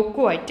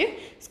യോക്കുമായിട്ട്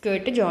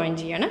സ്കേർട്ട് ജോയിൻ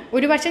ചെയ്യണം.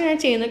 ഒരു വശം ഞാൻ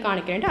ചെയ്യുന്നത്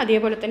കാണിക്കുന്നുണ്ട്,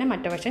 അതേപോലെ തന്നെ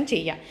മറ്റേ വശം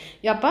ചെയ്യാം.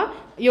 അപ്പോൾ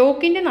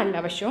യോക്കിൻ്റെ നല്ല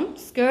വശവും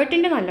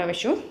സ്കേർട്ടിൻ്റെ നല്ല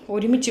വശവും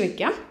ഒരുമിച്ച്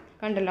വയ്ക്കാം.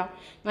 കണ്ടല്ലോ,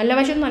 നല്ല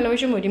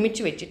വശം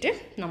ഒരുമിച്ച് വെച്ചിട്ട്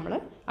നമ്മൾ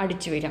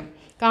അടിച്ചു വരാം.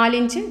 4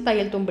 ഇഞ്ച്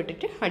തയ്യൽ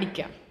തുമ്പിട്ടിട്ട്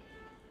അടിക്കാം.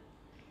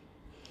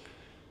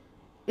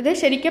 ഇത്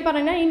ശരിക്കും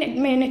പറഞ്ഞാൽ ഈ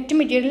നെറ്റ്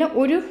മെറ്റീരിയൽ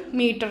 1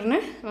 മീറ്ററിന്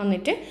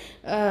വന്നിട്ട്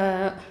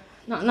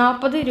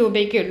 40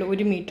 രൂപയ്ക്കേ ഉള്ളൂ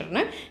 1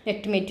 മീറ്ററിന്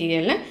നെറ്റ്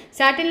മെറ്റീരിയലിന്.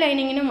 സാറ്റിൻ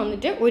ലൈനിങ്ങിനും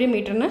വന്നിട്ട് 1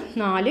 മീറ്ററിന്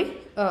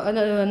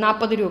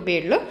 40 രൂപയേ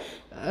ഉള്ളൂ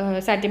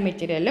സാറ്റിൻ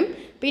മെറ്റീരിയലും.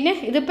 പിന്നെ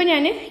ഇതിപ്പോൾ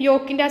ഞാൻ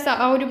യോക്കിൻ്റെ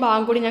ആ ഒരു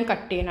ഭാഗം കൂടി ഞാൻ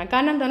കട്ട് ചെയ്യണം.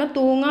 കാരണം എന്താണ്,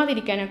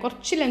 തൂങ്ങാതിരിക്കാനാണ്.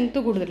 കുറച്ച്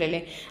ലെങ്ത്ത്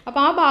കൂടുതലല്ലേ.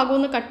 അപ്പോൾ ആ ഭാഗം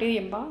ഒന്ന് കട്ട്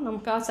ചെയ്യുമ്പോൾ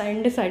നമുക്ക് ആ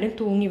സൈഡും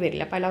തൂങ്ങി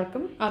വരില്ല.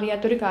 പലർക്കും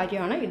അറിയാത്തൊരു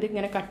കാര്യമാണ്.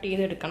 ഇതിങ്ങനെ കട്ട്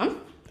ചെയ്തെടുക്കണം.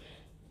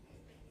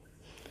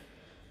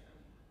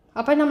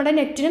 അപ്പോൾ നമ്മുടെ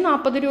നെറ്റിന്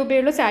 40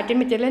 രൂപയുള്ളൂ, സാറ്റിൻ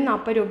മെറ്റീരിയൽ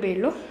 40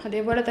 രൂപയുള്ളൂ.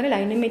 അതേപോലെ തന്നെ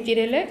ലൈനിങ്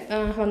മെറ്റീരിയൽ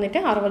വന്നിട്ട്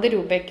 60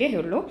 രൂപയ്ക്കേ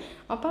ഉള്ളൂ.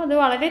 അപ്പോൾ അത്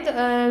വളരെ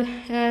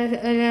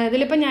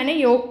ഇതിലിപ്പോൾ ഞാൻ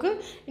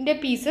യോക്കിൻ്റെ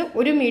പീസ്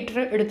 1 മീറ്റർ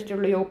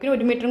എടുത്തിട്ടുള്ളൂ. യോക്കിന്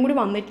 1 മീറ്ററും കൂടി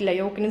വന്നിട്ടില്ല.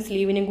 യോക്കിനും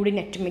സ്ലീവിനും കൂടി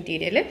നെറ്റ്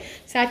മെറ്റീരിയൽ.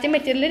 സാറ്റിൻ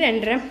മെറ്റീരിയൽ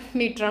 2.5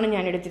 മീറ്ററാണ്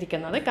ഞാൻ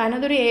എടുത്തിരിക്കുന്നത്. കാരണം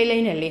അതൊരു A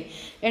ലൈൻ അല്ലേ.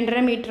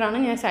 2.5 മീറ്ററാണ്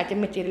ഞാൻ സാറ്റിൻ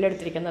മെറ്റീരിയൽ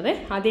എടുത്തിരിക്കുന്നത്.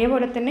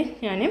 അതേപോലെ തന്നെ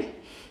ഞാൻ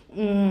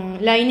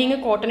ലൈനിങ്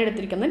കോട്ടൺ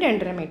എടുത്തിരിക്കുന്നത്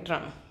 2.5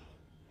 മീറ്ററാണ്.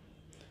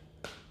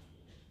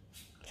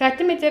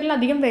 സാറ്റിൻ മെറ്റീരിയൽ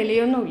അധികം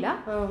വിലയൊന്നുമില്ല.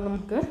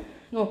 നമുക്ക്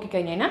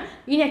നോക്കിക്കഴിഞ്ഞാൽ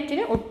ഈ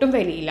നെറ്റിന് ഒട്ടും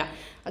വിലയില്ല.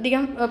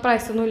 അധികം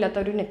പ്രൈസൊന്നും ഇല്ലാത്ത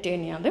ഒരു നെറ്റ്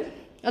തന്നെയാണ് അത്.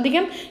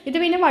 അധികം ഇത്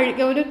പിന്നെ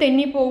ഒരു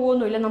തെന്നി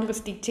പോകുമൊന്നുമില്ല. നമുക്ക്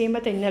സ്റ്റിച്ച്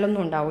ചെയ്യുമ്പോൾ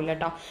തെന്നലൊന്നും ഉണ്ടാവില്ല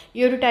കേട്ടോ.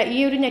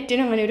 ഈ ഒരു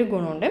നെറ്റിന് അങ്ങനെ ഒരു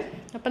ഗുണമുണ്ട്.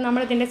 അപ്പം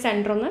നമ്മളിതിൻ്റെ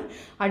സെൻറ്റർ ഒന്ന്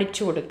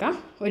അടിച്ചു കൊടുക്കാം.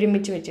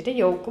 ഒരുമിച്ച് വെച്ചിട്ട്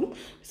യോക്കും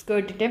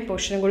സ്കേർട്ടിൻ്റെ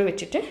പോർഷനും കൂടി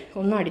വെച്ചിട്ട്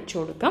ഒന്ന് അടിച്ചു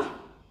കൊടുക്കാം.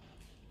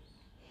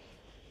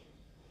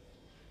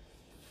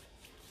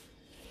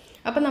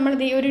 അപ്പോൾ നമ്മൾ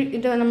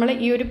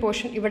ഈ ഒരു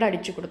പോർഷൻ ഇവിടെ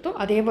അടിച്ചു കൊടുത്തു.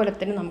 അതേപോലെ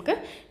തന്നെ നമുക്ക്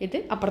ഇത്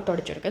അപ്പുറത്ത്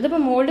അടിച്ചു കൊടുക്കാം.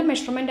 ഇതിപ്പോൾ മോൾഡ്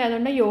മെഷർമെൻറ്റ്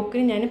ആയതുകൊണ്ട്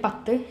യോക്കിന് ഞാൻ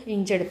 10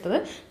 ഇഞ്ച് എടുത്തത്.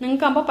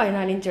 നിങ്ങൾക്കാകുമ്പോൾ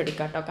 14 ഇഞ്ച്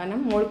എടുക്കാം കേട്ടോ. കാരണം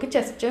മോൾക്ക്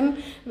ചെസ്റ്റും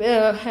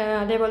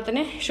അതേപോലെ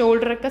തന്നെ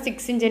ഷോൾഡറൊക്കെ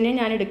 6 ഇഞ്ച് തന്നെ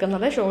ഞാൻ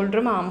എടുക്കുന്നത്.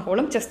 ഷോൾഡറും ആം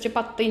ഹോളും ചെസ്റ്റ്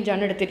 10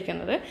 ഇഞ്ചാണ്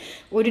എടുത്തിരിക്കുന്നത്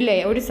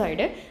ഒരു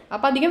സൈഡ്.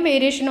 അപ്പോൾ അധികം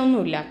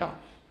വേരിയേഷനൊന്നുമില്ല കേട്ടോ.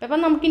 അപ്പം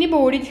നമുക്കിനി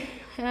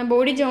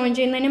ബോഡി ജോയിൻ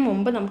ചെയ്യുന്നതിന്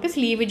മുമ്പ് നമുക്ക്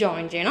സ്ലീവ്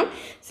ജോയിൻ ചെയ്യണം.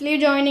 സ്ലീവ്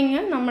ജോയിനിങ്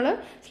നമ്മൾ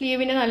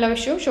സ്ലീവിൻ്റെ നല്ല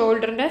വശവും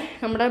ഷോൾഡറിൻ്റെ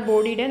നമ്മുടെ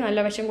ബോഡിയുടെ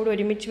നല്ല വശം കൂടി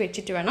ഒരുമിച്ച്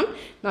വെച്ചിട്ട് വേണം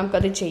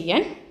നമുക്കത്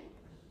ചെയ്യാൻ.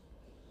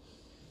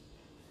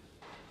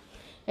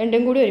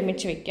 രണ്ടും കൂടി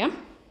ഒരുമിച്ച് വയ്ക്കാം.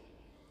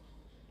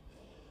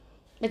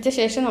 വെച്ച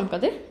ശേഷം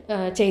നമുക്കത്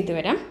ചെയ്തു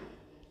വരാം.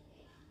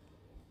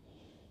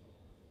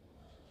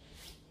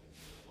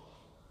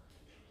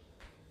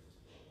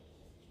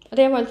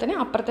 അതേപോലെ തന്നെ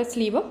അപ്പുറത്തെ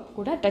സ്ലീവും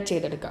കൂടെ അറ്റാച്ച്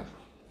ചെയ്തെടുക്കാം.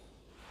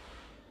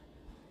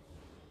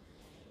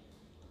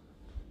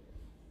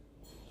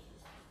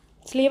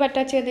 സ്ലീവ്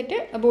അറ്റാച്ച് ചെയ്തിട്ട്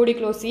ബോഡി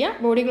ക്ലോസ്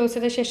ചെയ്യുക. ബോഡി ക്ലോസ്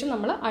ചെയ്ത ശേഷം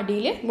നമ്മൾ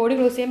അടിയിൽ ബോഡി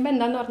ക്ലോസ് ചെയ്യുമ്പോൾ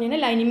എന്താണെന്ന് പറഞ്ഞു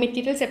കഴിഞ്ഞാൽ ലൈനിങ്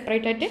മെറ്റീരിയൽ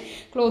സെപ്പറേറ്റ് ആയിട്ട്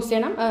ക്ലോസ്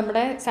ചെയ്യണം.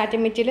 നമ്മുടെ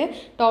satin material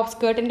top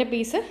സ്കേർട്ടിൻ്റെ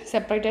piece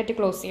separate ആയിട്ട്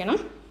ക്ലോസ് ചെയ്യണം.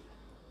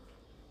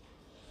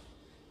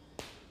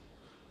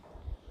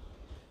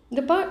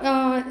 ഇതിപ്പോൾ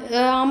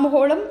ആം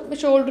ഹോളും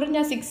ഷോൾഡറും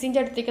ഞാൻ 6 ഇഞ്ച്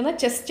എടുത്തിരിക്കുന്നത്,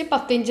 ചെസ്റ്റ്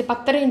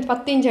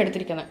 10 ഇഞ്ച്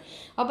എടുത്തിരിക്കുന്നത്.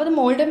 അപ്പോൾ അത്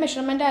മോൾഡ്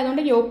മെഷർമെൻറ്റ്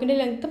ആയതുകൊണ്ട് യോക്കിൻ്റെ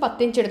ലെങ്ത്ത്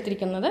 10 ഇഞ്ച്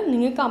എടുത്തിരിക്കുന്നത്.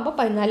 നിങ്ങൾക്കാകുമ്പോൾ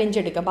 14 ഇഞ്ച്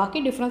എടുക്കുക.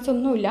 ബാക്കി ഡിഫറൻസ്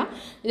ഒന്നുമില്ല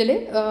ഇതിൽ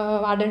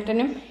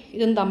അഡൽട്ടനും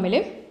ഇതും തമ്മിൽ.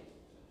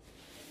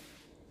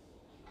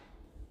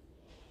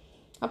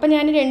 അപ്പോൾ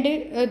ഞാൻ 2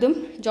 ഇതും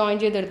ജോയിൻ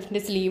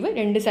ചെയ്തെടുത്തിട്ട് സ്ലീവ്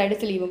 2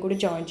 സൈഡ് സ്ലീവും കൂടി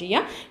ജോയിൻ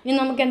ചെയ്യാം. ഇനി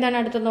നമുക്ക് എന്താണ്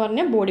അടുത്തെന്ന്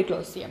പറഞ്ഞാൽ ബോഡി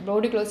ക്ലോസ് ചെയ്യാം.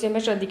 ബോഡി ക്ലോസ്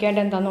ചെയ്യുമ്പോൾ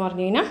ശ്രദ്ധിക്കേണ്ടത് എന്താണെന്ന്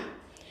പറഞ്ഞു കഴിഞ്ഞാൽ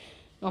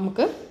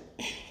നമുക്ക്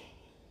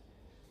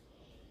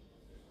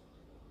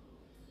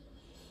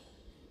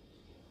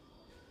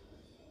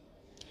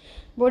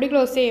ബോഡി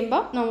ക്ലോസ്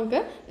ചെയ്യുമ്പോൾ നമുക്ക്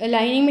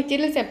ലൈനിങ്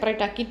മെറ്റീരിയൽ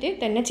സെപ്പറേറ്റ് ആക്കിയിട്ട്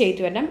തന്നെ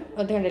ചെയ്തു വരാം.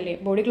 അത് കണ്ടല്ലേ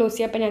ബോഡി ക്ലോസ്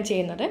ചെയ്യുമ്പോൾ ഞാൻ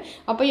ചെയ്യുന്നത്.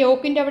 അപ്പോൾ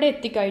യോക്കിൻ്റെ അവിടെ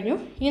എത്തിക്കഴിഞ്ഞു.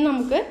 ഇനി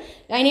നമുക്ക്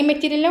ലൈനിങ്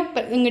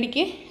മെറ്റീരിയലിന്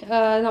ഇങ്ങടിക്ക്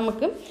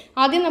നമുക്ക്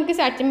ആദ്യം നമുക്ക്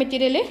സാറ്റിൻ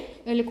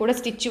മെറ്റീരിയലിൽ കൂടെ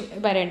സ്റ്റിച്ച്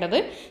വരേണ്ടത്,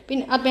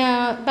 പിന്നെ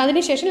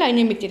അതിന് ശേഷം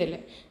ലൈനിങ് മെറ്റീരിയൽ.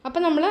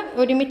 അപ്പോൾ നമ്മൾ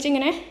ഒരുമിച്ച്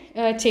ഇങ്ങനെ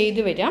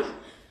ചെയ്തു വരാം.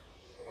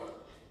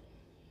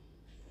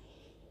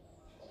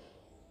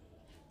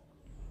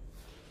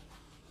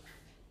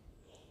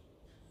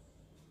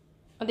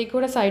 അതിൽ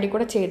കൂടെ സൈഡിൽ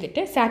കൂടെ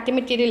ചെയ്തിട്ട് സാറ്റിൻ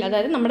മെറ്റീരിയൽ,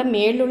 അതായത് നമ്മുടെ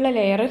മേളിലുള്ള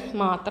ലെയർ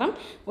മാത്രം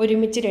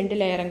ഒരുമിച്ച് 2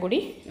 ലെയറും കൂടി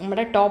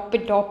നമ്മുടെ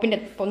ടോപ്പിൻ്റെ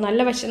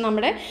നല്ല വശം,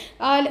 നമ്മുടെ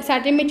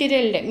സാറ്റിൻ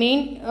മെറ്റീരിയലിൻ്റെ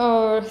മെയിൻ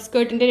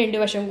സ്കേർട്ടിൻ്റെ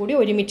 2 വശം കൂടി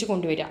ഒരുമിച്ച്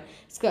കൊണ്ടുവരിക.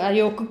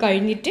 യോക്ക്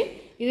കഴിഞ്ഞിട്ട്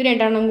ഇത്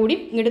 2 കൂടി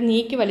ഇങ്ങോട്ട്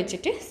നീക്കി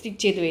വലിച്ചിട്ട്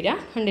സ്റ്റിച്ച് ചെയ്ത് വരിക.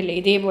 കണ്ടില്ലേ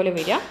ഇതേപോലെ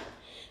വരിക.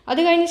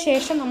 അത് കഴിഞ്ഞ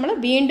ശേഷം നമ്മൾ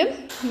വീണ്ടും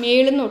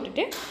മേളിൽ നിന്ന്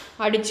തൊട്ടിട്ട്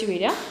അടിച്ച്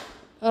വരിക.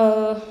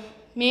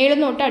 മേളിൽ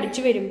നിന്ന് തൊട്ട്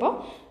അടിച്ച് വരുമ്പോൾ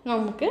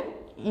നമുക്ക്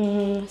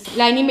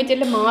ലൈനിങ്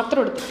മെറ്റീരിയൽ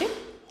മാത്രം എടുത്തിട്ട്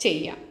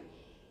ചെയ്യാം.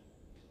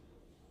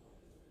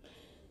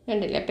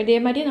 കണ്ടില്ലേ? അപ്പോൾ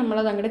ഇതേമാതിരി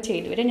നമ്മളത് അങ്ങോട്ട്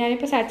ചെയ്തു വരാം.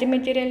 ഞാനിപ്പോൾ സാറ്റിൻ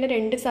മെറ്റീരിയലിൻ്റെ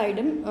 2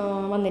 സൈഡും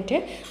വന്നിട്ട്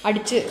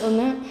അടിച്ച്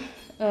ഒന്ന്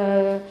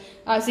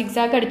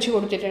സിക്സാക്ക് അടിച്ച്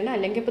കൊടുത്തിട്ടുണ്ട്.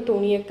 അല്ലെങ്കിൽ ഇപ്പോൾ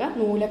തുണിയൊക്കെ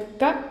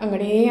നൂലൊക്കെ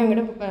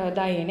അങ്ങോട്ട്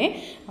ഇതായേനെ.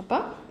 അപ്പോൾ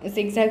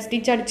സിക്സാക്ക്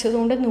സ്റ്റിച്ച്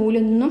അടിച്ചതുകൊണ്ട്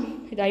നൂലൊന്നും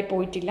ഇതായി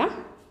പോയിട്ടില്ല.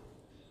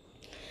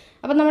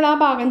 അപ്പം നമ്മൾ ആ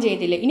ഭാഗം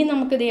ചെയ്തില്ലേ. ഇനി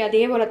നമുക്കിത്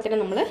അതേപോലെ തന്നെ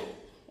നമ്മൾ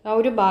ആ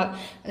ഒരു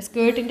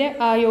സ്കേർട്ടിൻ്റെ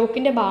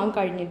യോക്കിൻ്റെ ഭാഗം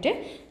കഴിഞ്ഞിട്ട്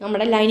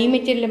നമ്മുടെ ലൈനിങ്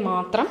മെറ്റീരിയൽ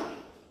മാത്രം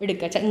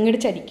എടുക്കുക, ഇങ്ങോട്ട്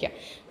ചരിക്കുക,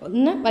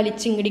 ഒന്ന്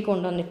വലിച്ചിങ്ങടി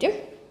കൊണ്ടുവന്നിട്ട്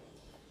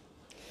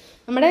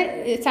നമ്മുടെ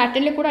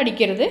സാറ്റിനിൽ കൂടെ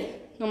അടിക്കരുത്,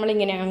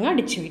 നമ്മളിങ്ങനെ അങ്ങ്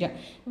അടിച്ചു വരിക.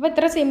 അപ്പോൾ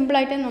ഇത്ര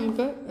സിമ്പിളായിട്ട്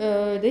നമുക്ക്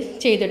ഇത്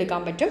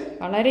ചെയ്തെടുക്കാൻ പറ്റും.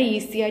 വളരെ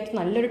ഈസി ആയിട്ട്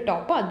നല്ലൊരു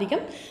ടോപ്പ്,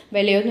 അധികം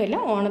വിലയൊന്നുമില്ല.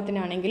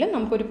 ഓണത്തിനാണെങ്കിലും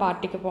നമുക്കൊരു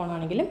പാർട്ടിക്ക്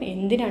പോകണമെങ്കിലും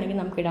എന്തിനാണെങ്കിലും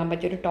നമുക്ക് ഇടാൻ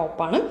പറ്റിയൊരു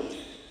ടോപ്പാണ്.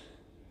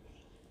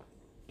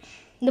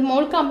 ഇത്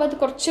മോൾക്കാകുമ്പോൾ അത്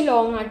കുറച്ച്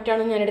ലോങ്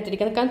ആയിട്ടാണ് ഞാൻ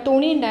എടുത്തിരിക്കുന്നത്. കാരണം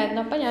തുണി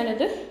ഉണ്ടായിരുന്നു, അപ്പോൾ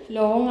ഞാനത്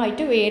ലോങ്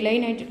ആയിട്ട്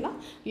ലൈൻ ആയിട്ടുള്ള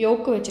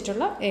യോക്ക്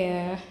വെച്ചിട്ടുള്ള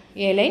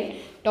ലൈൻ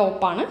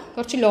ടോപ്പാണ്,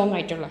 കുറച്ച് ലോങ്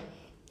ആയിട്ടുള്ള.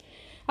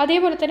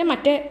 അതേപോലെ തന്നെ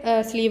മറ്റേ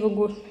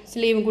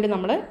സ്ലീവും കൂടി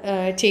നമ്മൾ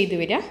ചെയ്തു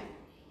വരിക.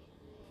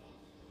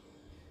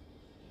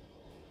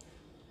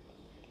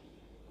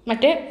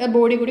 മറ്റേ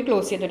ബോഡി കൂടി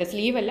ക്ലോസ് ചെയ്ത് വരിക.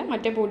 സ്ലീവല്ല,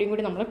 മറ്റേ ബോഡിയും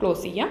കൂടി നമ്മൾ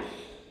ക്ലോസ്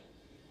ചെയ്യുക.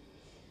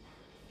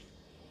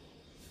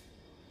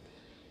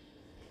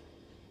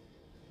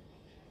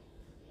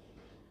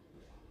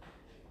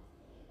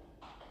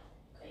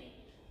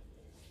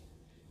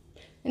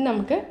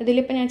 നമുക്ക്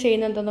ഇതിലിപ്പോൾ ഞാൻ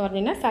ചെയ്യുന്നത് എന്താണെന്ന് പറഞ്ഞു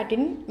കഴിഞ്ഞാൽ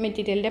സാറ്റിൻ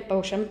മെറ്റീരിയലിൻ്റെ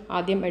പോർഷൻ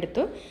ആദ്യം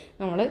എടുത്തു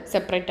നമ്മൾ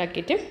സെപ്പറേറ്റ്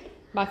ആക്കിയിട്ട്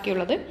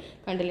ബാക്കിയുള്ളത്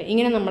കണ്ടില്ലേ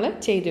ഇങ്ങനെ നമ്മൾ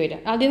ചെയ്തു വരിക.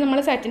 ആദ്യം നമ്മൾ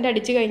സാറ്റിൻ്റെ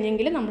അടിച്ച്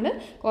കഴിഞ്ഞെങ്കിൽ നമ്മൾ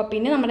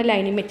പിന്നെ നമ്മുടെ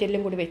ലൈനിങ്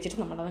മെറ്റീരിയലും കൂടി വെച്ചിട്ട്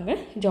നമ്മളതങ്ങ്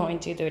ജോയിൻ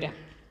ചെയ്ത് വരാം.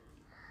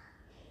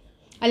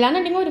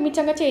 അല്ലാന്നുണ്ടെങ്കിൽ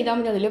ഒരുമിച്ചങ്ങ് ചെയ്താൽ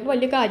മതി. അതിലിപ്പോൾ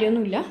വലിയ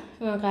കാര്യമൊന്നുമില്ല.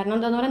 കാരണം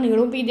എന്താണെന്ന് പറഞ്ഞാൽ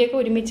നീളവും വീതിയൊക്കെ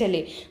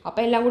ഒരുമിച്ചല്ലേ.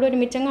 അപ്പോൾ എല്ലാം കൂടി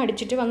ഒരുമിച്ചങ്ങ്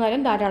അടിച്ചിട്ട്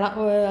വന്നാലും ധാരാളം,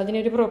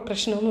 അതിനൊരു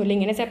പ്രശ്നമൊന്നുമില്ല.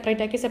 ഇങ്ങനെ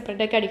സെപ്പറേറ്റ്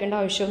ആക്കി അടിക്കേണ്ട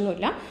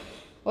ആവശ്യമൊന്നുമില്ല.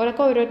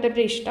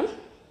 ഓരോരുത്തരുടെ ഇഷ്ടം.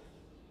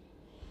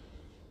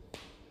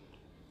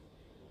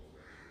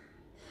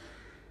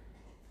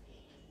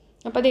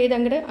 അപ്പോൾ അത്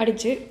ഇതങ്ങോട്ട്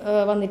അടിച്ച്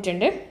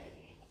വന്നിട്ടുണ്ട്.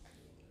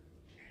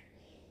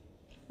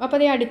 അപ്പോൾ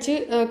അത് അടിച്ച്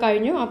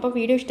കഴിഞ്ഞു. അപ്പോൾ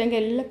വീഡിയോ ഇഷ്ടമെങ്കിൽ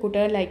എല്ലാ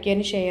കൂട്ടുകാരും ലൈക്ക്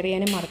ചെയ്യാനും ഷെയർ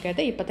ചെയ്യാനും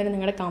മറക്കരുത്. ഇപ്പോൾ തന്നെ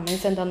നിങ്ങളുടെ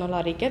കമൻറ്റ്സ് എന്താണെന്നുള്ള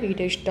അറിയിക്കുക.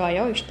 വീഡിയോ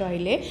ഇഷ്ടമായോ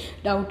ഇഷ്ടമായില്ലേ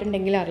ഡൗട്ട്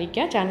ഉണ്ടെങ്കിൽ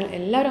അറിയിക്കുക. ചാനൽ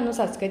എല്ലാവരും ഒന്ന്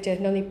സബ്സ്ക്രൈബ്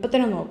ചെയ്തിട്ടുണ്ടെന്ന് ഇപ്പോൾ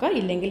തന്നെ നോക്കുക.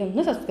 ഇല്ലെങ്കിൽ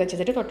ഒന്ന് സബ്സ്ക്രൈബ്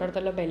ചെയ്തിട്ട്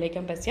തൊട്ടടുത്തുള്ള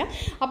ബെല്ലൈക്കൺ പ്രസ്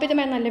ചെയ്യുക. അപ്പോൾ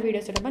ഇതുമായി നല്ല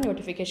വീഡിയോസ് ഇടുമ്പോൾ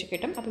നോട്ടിഫിക്കേഷൻ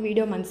കിട്ടും. അപ്പോൾ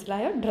വീഡിയോ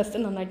മനസ്സിലായോ,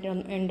 ഡ്രസ്സ് നന്നായിട്ട്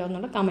ഉണ്ടോ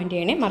എന്നുള്ള കമൻറ്റ്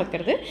ചെയ്യണേ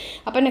മറക്കരുത്.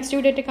 അപ്പോൾ നെക്സ്റ്റ്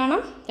വീഡിയോ ആയിട്ട്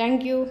കാണാം.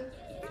 Thank you.